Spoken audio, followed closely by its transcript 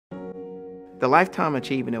The Lifetime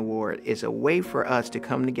Achievement Award is a way for us to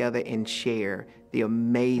come together and share the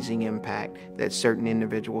amazing impact that certain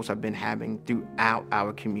individuals have been having throughout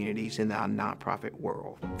our communities in our nonprofit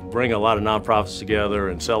world. Bring a lot of nonprofits together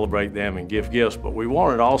and celebrate them and give gifts, but we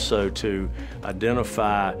wanted also to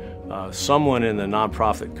identify someone in the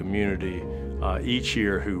nonprofit community each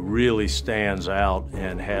year who really stands out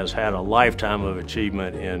and has had a lifetime of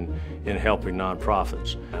achievement in helping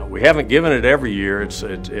nonprofits. We haven't given it every year. It's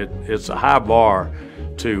a high bar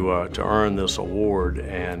to earn this award,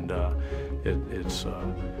 and it's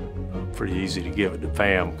pretty easy to give it to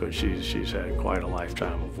Pam because she's had quite a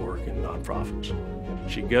lifetime of work in nonprofits.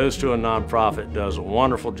 She goes to a nonprofit, does a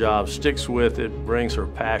wonderful job, sticks with it, brings her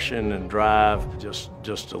passion and drive,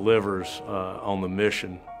 just delivers on the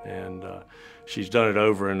mission, and she's done it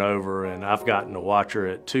over and over, and I've gotten to watch her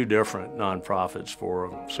at 2 different nonprofits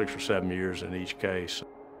for 6 or 7 years in each case.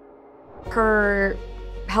 Her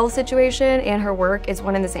health situation and her work is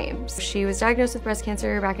one and the same. She was diagnosed with breast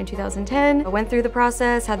cancer back in 2010, went through the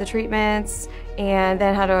process, had the treatments, and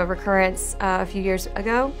then had a recurrence a few years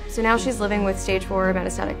ago. So now she's living with stage 4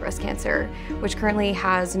 metastatic breast cancer, which currently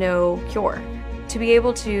has no cure. To be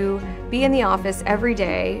able to be in the office every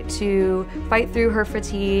day, to fight through her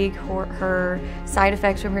fatigue, her side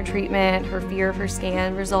effects from her treatment, her fear of her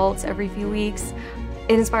scan results every few weeks,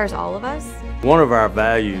 it inspires all of us. One of our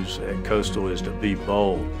values at Coastal is to be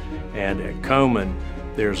bold, and at Komen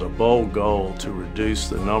there's a bold goal to reduce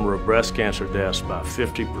the number of breast cancer deaths by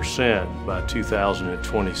 50% by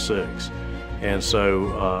 2026. And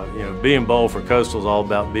so, being bold for Coastal is all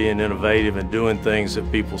about being innovative and doing things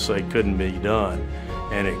that people say couldn't be done.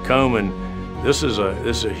 And at Komen, this is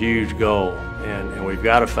a huge goal, and we've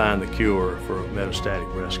got to find the cure for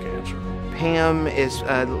metastatic breast cancer. Pam is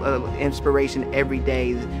an inspiration every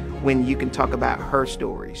day when you can talk about her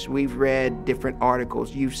stories. We've read different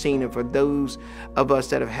articles, you've seen it. For those of us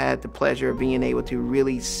that have had the pleasure of being able to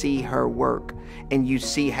really see her work, and you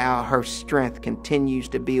see how her strength continues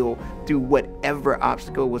to build through whatever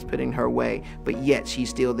obstacle was put in her way, but yet she's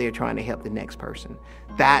still there trying to help the next person.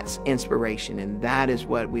 That's inspiration, and that is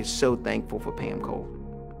what we're so thankful for Pam Kohl.